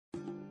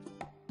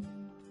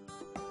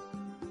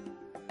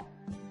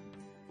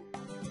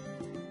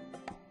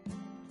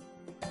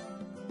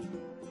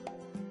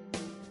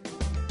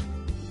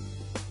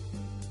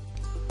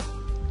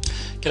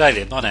G'day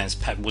there, my name is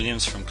Pat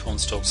Williams from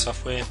Cornstalk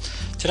Software.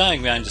 Today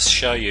I'm going to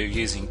show you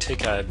using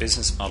TKO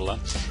Business Modeler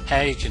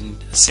how you can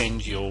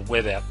send your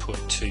web output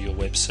to your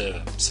web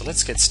server. So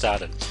let's get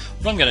started.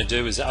 What I'm going to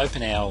do is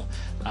open our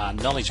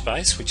knowledge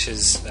base, which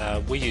is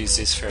we use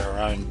this for our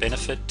own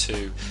benefit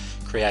to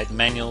create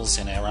manuals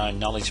in our own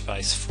knowledge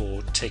base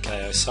for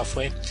TKO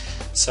software.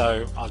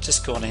 So I've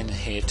just gone in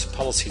here to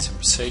policies and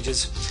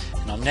procedures,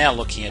 and I'm now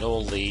looking at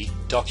all the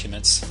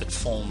documents that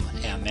form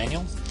our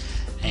manual.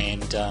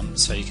 And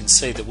so you can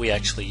see that we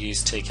actually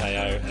use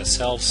TKO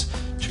ourselves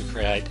to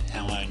create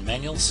our own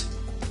manuals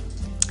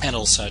and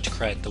also to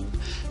create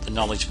the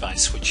knowledge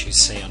base which you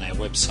see on our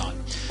website.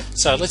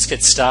 So let's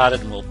get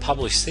started, and we'll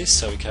publish this.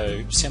 So we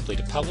go simply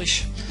to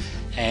publish,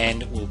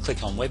 and we'll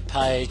click on web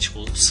page.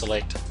 We'll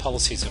select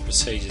policies and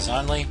procedures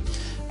only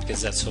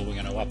because that's all we're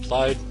going to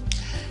upload.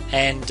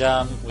 And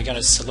we're going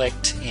to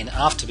select in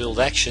after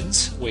build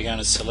actions, we're going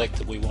to select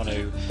that we want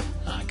to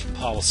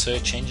compile a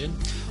search engine.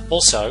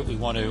 Also, we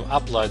want to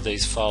upload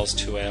these files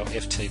to our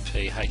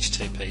FTP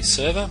HTTP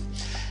server,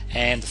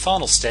 and the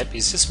final step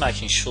is just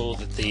making sure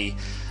that the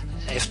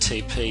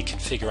FTP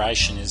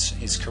configuration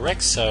is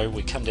correct. So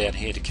we come down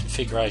here to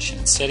configuration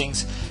and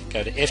settings,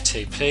 go to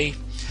FTP,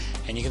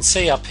 and you can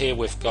see up here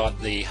we've got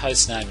the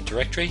host name and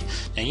directory.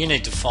 Now you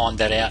need to find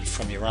that out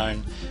from your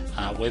own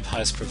web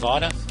host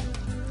provider.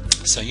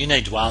 So you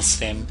need to ask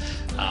them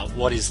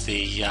what is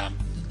the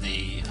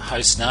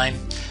host name,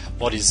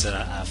 what is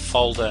a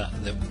folder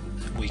that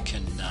we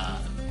can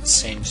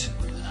send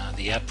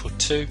the output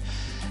to,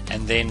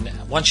 and then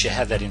once you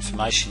have that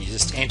information you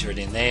just enter it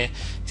in there.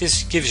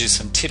 This gives you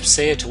some tips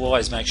there to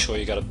always make sure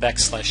you've got a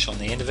backslash on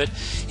the end of it.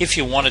 If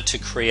you wanted to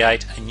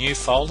create a new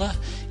folder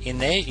in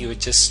there, you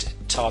would just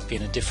type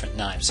in a different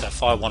name. So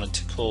if I wanted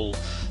to call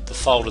the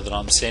folder that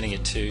I'm sending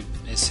it to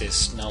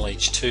SS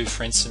Knowledge 2,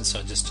 for instance,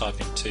 I just type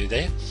in 2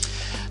 there.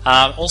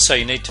 Also,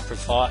 you need to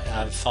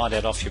find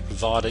out off your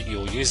provider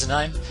your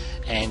username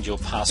and your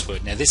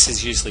password. Now this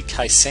is usually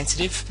case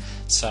sensitive,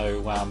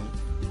 so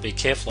be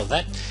careful of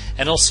that.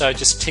 And also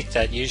just tick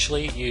that,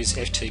 usually use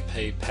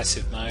FTP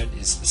passive mode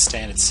is the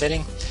standard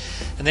setting.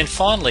 And then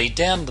finally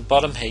down the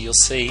bottom here you'll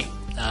see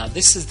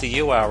this is the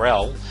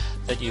URL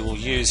that you will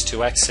use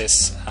to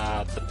access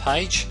the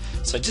page.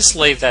 So just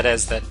leave that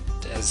as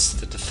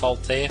the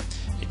default there.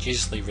 It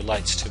usually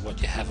relates to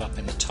what you have up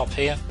in the top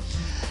here.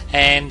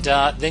 And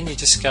then you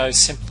just go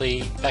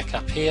simply back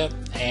up here,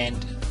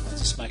 and I'll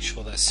just make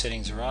sure those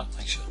settings are right,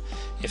 make sure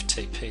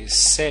FTP is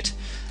set,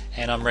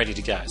 and I'm ready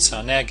to go. So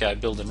I now go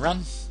build and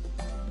run.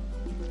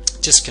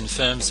 Just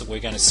confirms that we're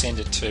going to send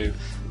it to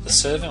the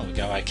server, and we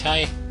go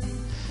OK.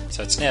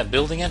 So it's now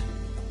building it.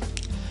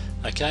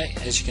 Okay,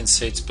 as you can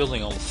see it's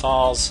building all the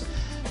files.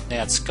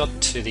 Now it's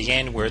got to the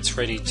end where it's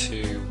ready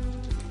to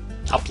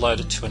upload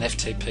it to an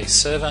FTP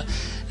server,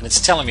 and it's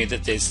telling me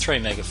that there's 3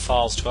 mega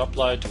files to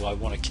upload. Do I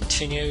want to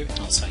continue? And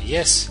I'll say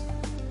yes,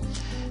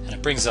 and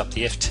it brings up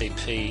the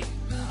FTP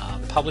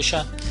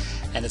publisher,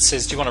 and it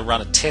says do you want to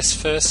run a test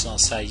first, and I'll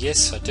say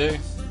yes I do.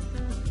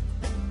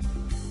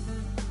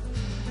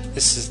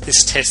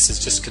 This test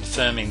is just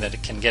confirming that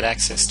it can get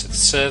access to the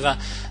server,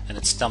 and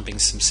it's dumping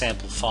some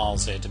sample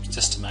files there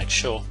just to make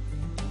sure.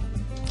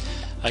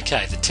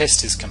 Okay, the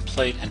test is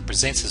complete and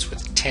presents us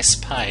with a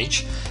test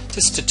page.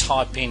 Just to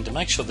type in, to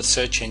make sure the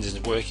search engine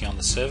is working on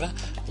the server,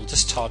 we'll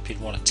just type in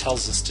what it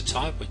tells us to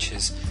type, which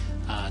is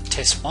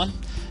test1,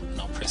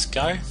 and I'll press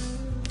go.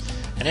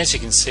 And as you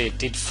can see it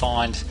did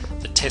find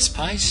the test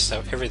page,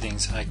 so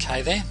everything's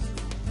okay there.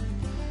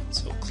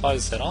 So we'll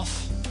close that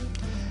off,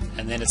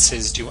 and then it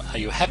says are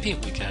you happy?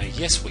 We go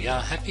yes, we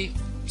are happy,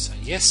 so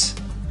yes.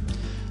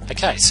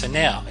 Okay, so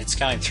now it's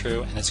going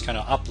through and it's going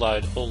to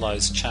upload all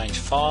those changed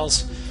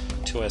files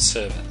to our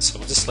server. So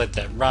we'll just let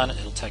that run.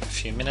 It'll take a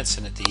few minutes,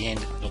 and at the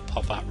end it'll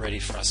pop up ready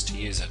for us to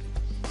use it.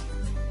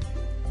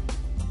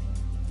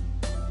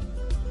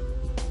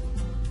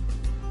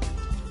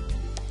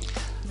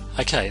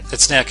 Okay,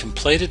 that's now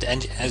completed,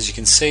 and as you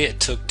can see it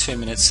took 2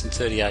 minutes and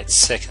 38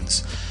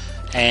 seconds,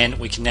 and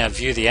we can now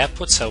view the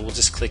output. So we'll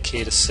just click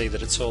here to see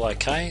that it's all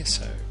okay.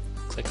 So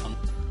click on.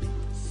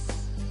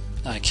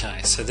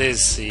 Okay, so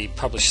there's the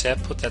published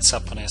output. That's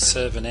up on our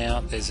server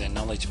now. There's our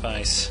knowledge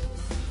base.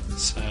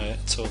 So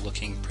it's all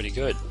looking pretty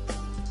good.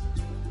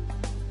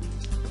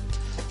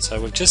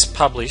 So we've just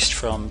published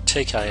from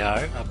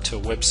TKO up to a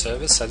web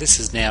server, so this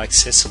is now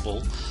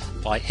accessible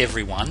by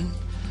everyone,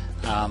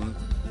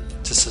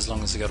 just as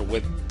long as they've got a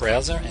web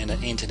browser and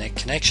an internet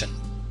connection.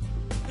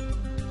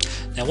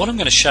 Now what I'm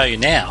going to show you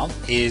now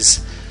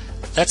is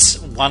that's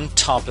one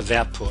type of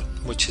output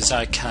which is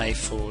okay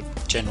for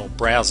general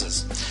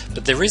browsers,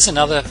 but there is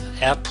another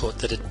output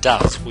that it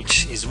does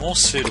which is more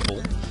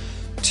suitable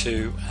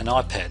to an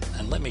iPad,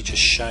 and let me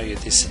just show you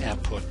this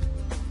output.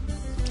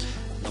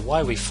 And the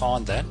way we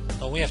find that,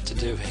 all we have to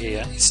do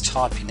here is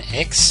type in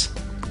X,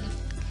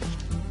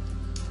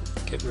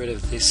 get rid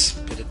of this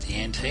bit at the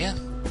end here,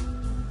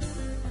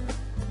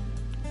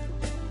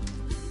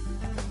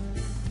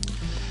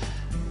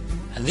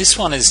 and this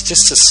one is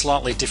just a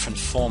slightly different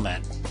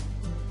format.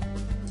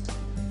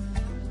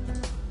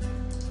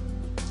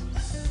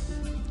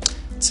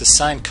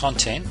 same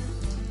content.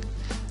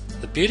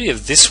 The beauty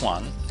of this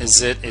one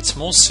is that it's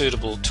more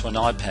suitable to an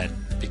iPad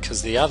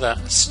because the other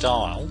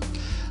style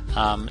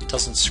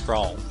doesn't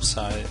scroll.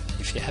 So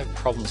if you have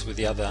problems with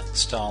the other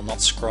style not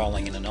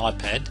scrolling in an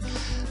iPad,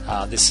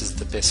 this is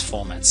the best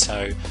format.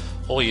 So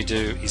all you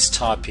do is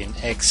type in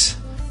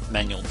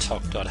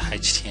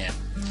xmanualtoc.htm.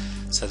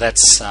 So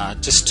that's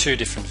just two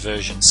different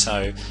versions.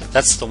 So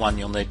that's the one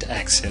you'll need to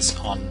access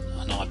on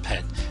an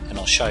iPad, and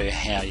I'll show you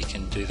how you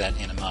can do that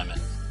in a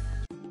moment.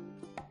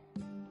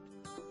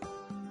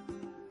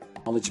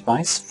 Knowledge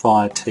base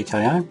via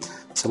TKO.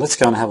 So let's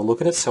go and have a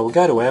look at it. So we'll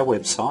go to our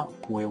website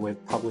where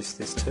we've published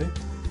this to,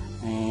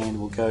 and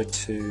we'll go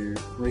to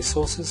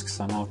resources because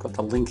I know I've got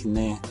the link in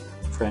there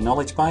for our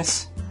knowledge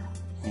base,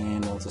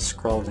 and I'll just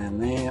scroll down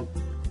there.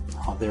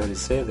 Oh, there it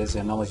is there. There's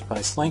our knowledge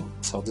base link.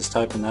 So I'll just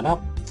open that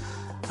up.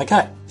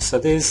 Okay, so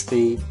there's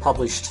the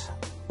published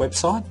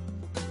website,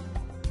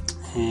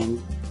 and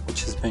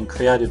which has been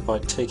created by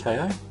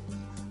TKO.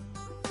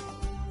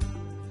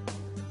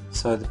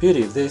 So the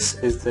beauty of this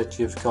is that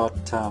you've got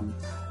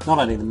not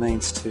only the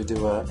means to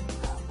do a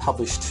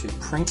publish to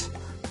print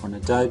or an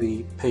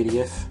Adobe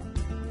PDF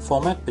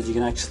format, but you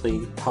can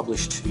actually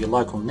publish to your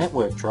local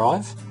network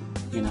drive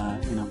in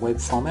a web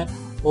format,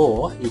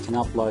 or you can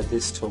upload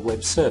this to a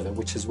web server,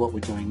 which is what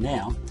we're doing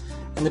now.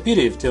 And the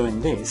beauty of doing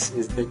this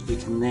is that you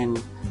can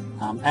then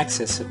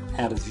access it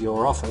out of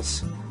your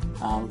office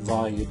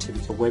via your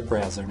typical web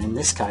browser, and in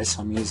this case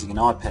I'm using an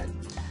iPad.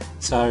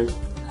 So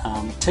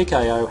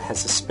TKO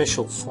has a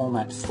special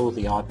format for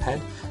the iPad,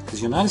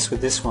 because you'll notice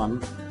with this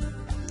one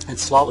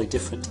it's slightly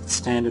different to the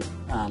standard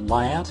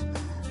layout.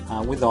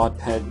 With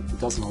iPad it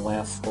doesn't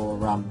allow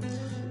for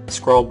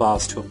scroll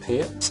bars to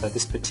appear, so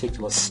this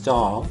particular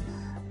style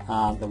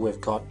that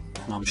we've got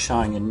and I'm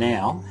showing you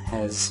now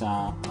has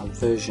a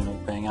version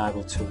of being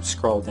able to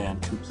scroll down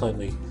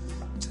completely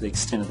to the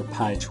extent of the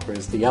page,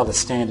 whereas the other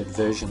standard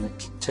version that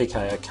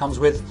TKO comes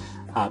with,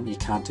 you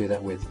can't do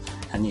that with.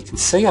 And you can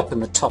see up in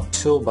the top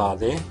toolbar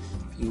there,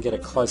 you can get a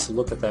closer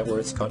look at that, where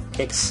it's got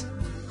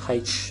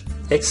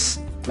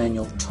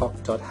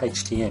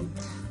xmanualtoc.htm.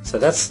 So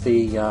that's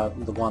the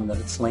one that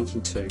it's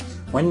linking to.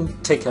 When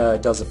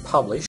TKO does a publish,